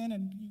secret sin,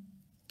 and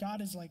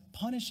God is like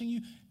punishing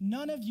you.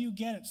 None of you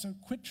get it, so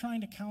quit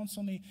trying to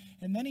counsel me.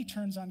 And then he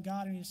turns on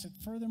God, and he said,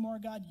 furthermore,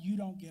 God, you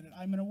don't get it.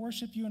 I'm going to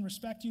worship you and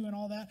respect you and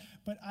all that,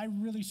 but I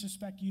really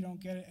suspect you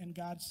don't get it. And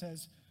God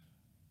says,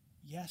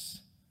 yes,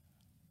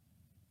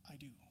 I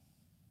do.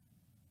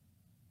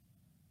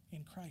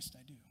 In Christ,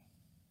 I do.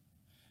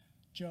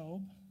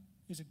 Job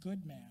is a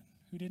good man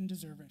who didn't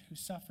deserve it, who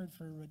suffered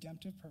for a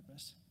redemptive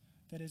purpose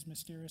that is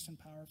mysterious and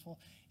powerful.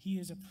 He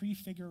is a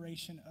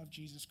prefiguration of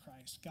Jesus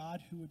Christ,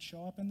 God who would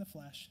show up in the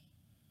flesh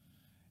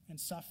and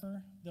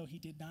suffer, though he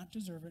did not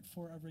deserve it,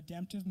 for a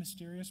redemptive,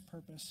 mysterious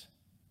purpose.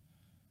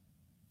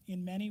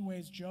 In many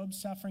ways, Job's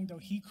suffering, though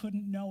he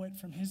couldn't know it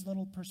from his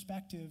little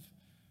perspective,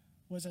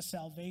 was a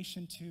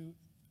salvation to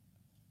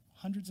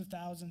hundreds of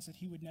thousands that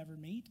he would never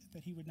meet,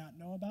 that he would not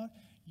know about.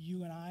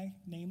 You and I,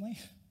 namely,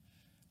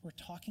 we're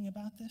talking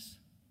about this.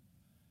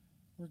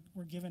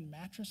 We're given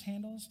mattress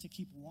handles to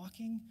keep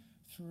walking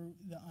through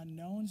the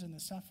unknowns and the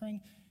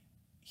suffering.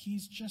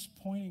 He's just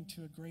pointing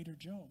to a greater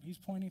Job. He's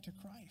pointing to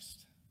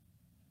Christ.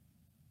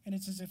 And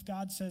it's as if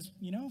God says,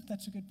 you know,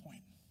 that's a good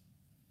point.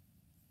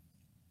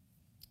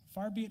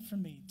 Far be it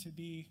from me to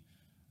be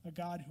a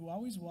God who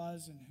always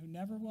was and who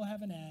never will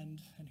have an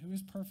end and who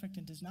is perfect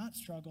and does not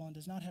struggle and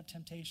does not have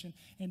temptation,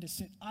 and to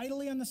sit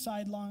idly on the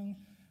sideline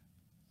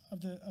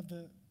of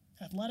the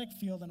athletic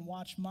field and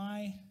watch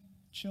my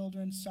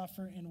children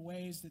suffer in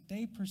ways that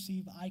they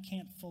perceive I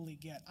can't fully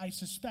get. I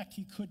suspect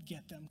he could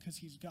get them because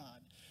he's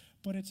God.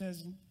 But it's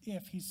as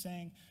if he's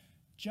saying,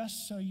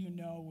 just so you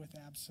know with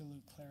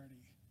absolute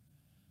clarity,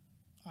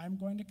 I'm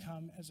going to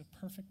come as a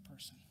perfect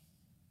person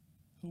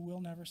who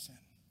will never sin.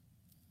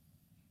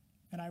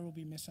 And I will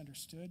be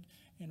misunderstood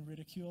and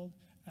ridiculed.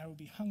 I will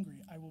be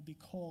hungry. I will be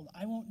cold.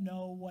 I won't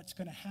know what's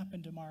going to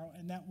happen tomorrow,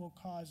 and that will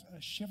cause a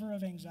shiver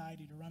of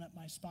anxiety to run up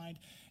my spine.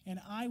 And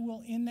I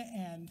will, in the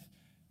end,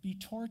 be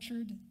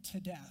tortured to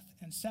death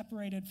and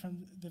separated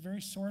from the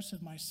very source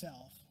of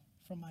myself,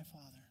 from my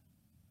Father.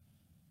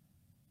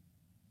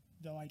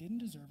 Though I didn't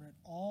deserve it,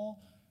 all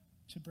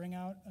to bring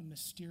out a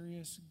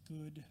mysterious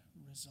good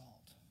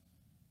result.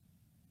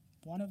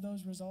 One of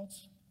those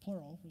results,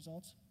 plural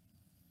results,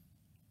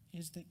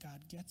 is that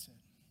God gets it.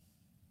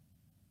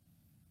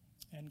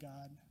 And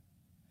God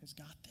has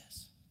got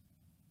this.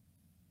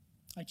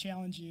 I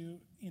challenge you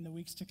in the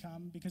weeks to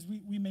come, because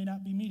we may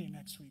not be meeting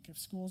next week. If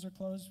schools are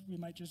closed, we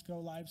might just go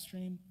live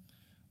stream.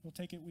 We'll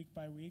take it week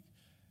by week.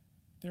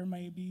 There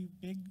may be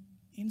big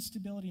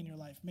instability in your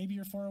life. Maybe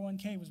your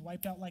 401k was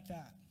wiped out like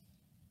that.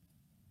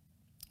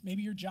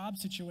 Maybe your job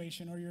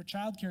situation or your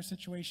childcare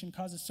situation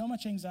causes so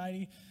much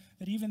anxiety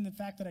that even the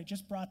fact that I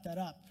just brought that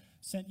up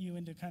sent you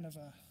into kind of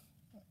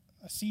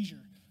a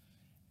seizure.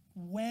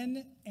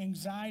 When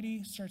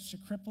anxiety starts to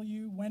cripple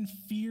you, when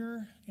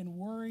fear and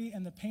worry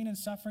and the pain and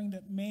suffering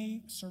that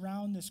may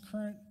surround this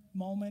current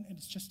moment, and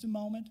it's just a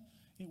moment,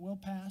 it will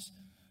pass,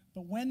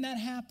 but when that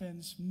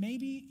happens,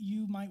 maybe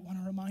you might want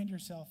to remind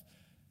yourself,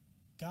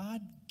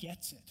 God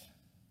gets it.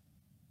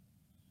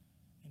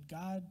 And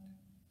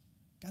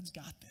God's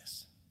got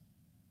this.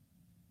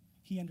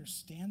 He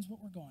understands what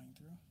we're going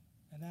through,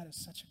 and that is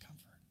such a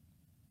comfort.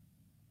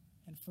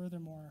 And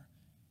furthermore,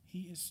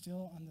 he is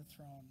still on the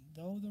throne.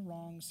 Though the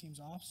wrong seems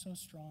oft so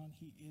strong,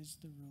 he is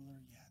the ruler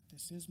yet.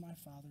 This is my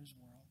Father's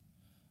world,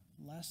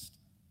 lest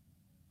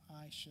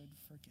I should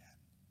forget.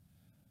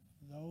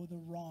 Though the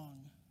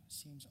wrong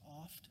seems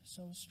oft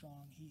so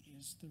strong, he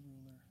is the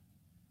ruler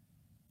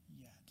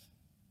yet.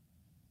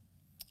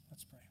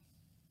 Let's pray.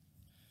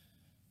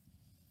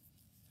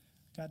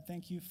 God,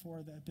 thank you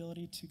for the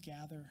ability to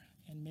gather,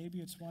 and maybe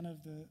it's one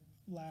of the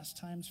last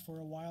times for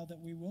a while that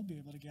we will be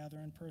able to gather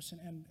in person.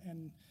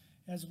 And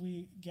as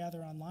we gather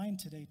online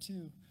today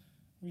too,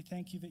 we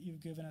thank you that you've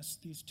given us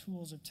these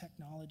tools of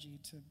technology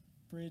to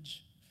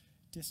bridge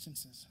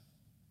distances.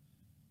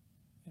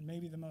 And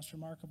maybe the most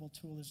remarkable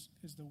tool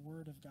is the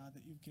Word of God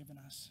that you've given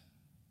us.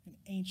 An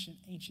ancient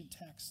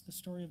text, the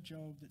story of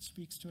Job, that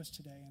speaks to us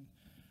today and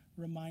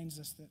reminds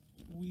us that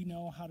we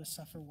know how to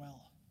suffer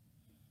well.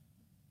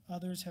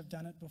 Others have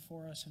done it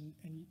before us,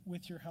 and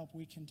with your help,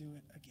 we can do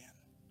it again.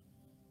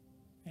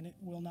 And it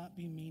will not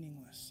be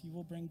meaningless. You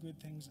will bring good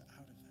things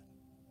out of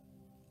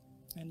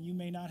it. And you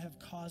may not have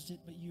caused it,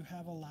 but you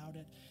have allowed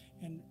it.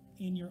 And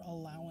in your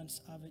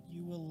allowance of it,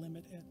 you will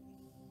limit it.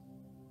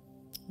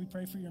 We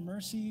pray for your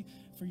mercy,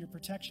 for your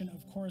protection,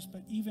 of course,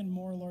 but even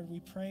more, Lord, we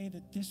pray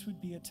that this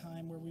would be a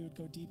time where we would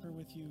go deeper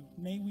with you.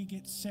 May we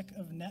get sick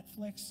of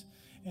Netflix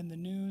and the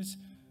news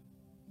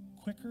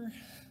quicker,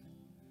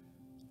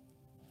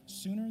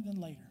 sooner than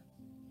later.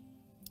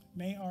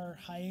 May our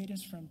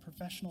hiatus from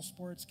professional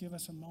sports give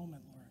us a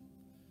moment, Lord,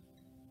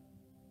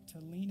 to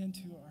lean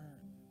into our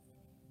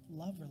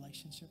love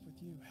relationship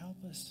with you. Help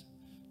us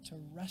to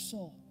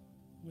wrestle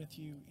with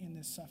you in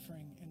this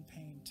suffering and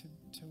pain,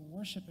 to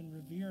worship and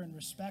revere and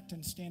respect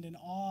and stand in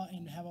awe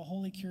and have a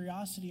holy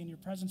curiosity in your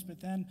presence, but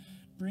then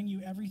bring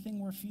you everything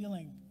we're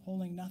feeling,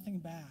 holding nothing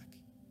back.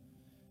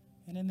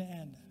 And in the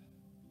end,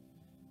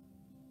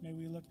 may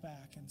we look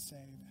back and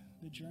say,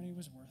 the journey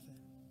was worth it.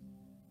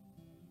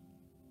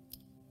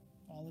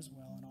 All is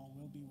well and all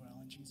will be well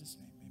in Jesus'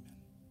 name.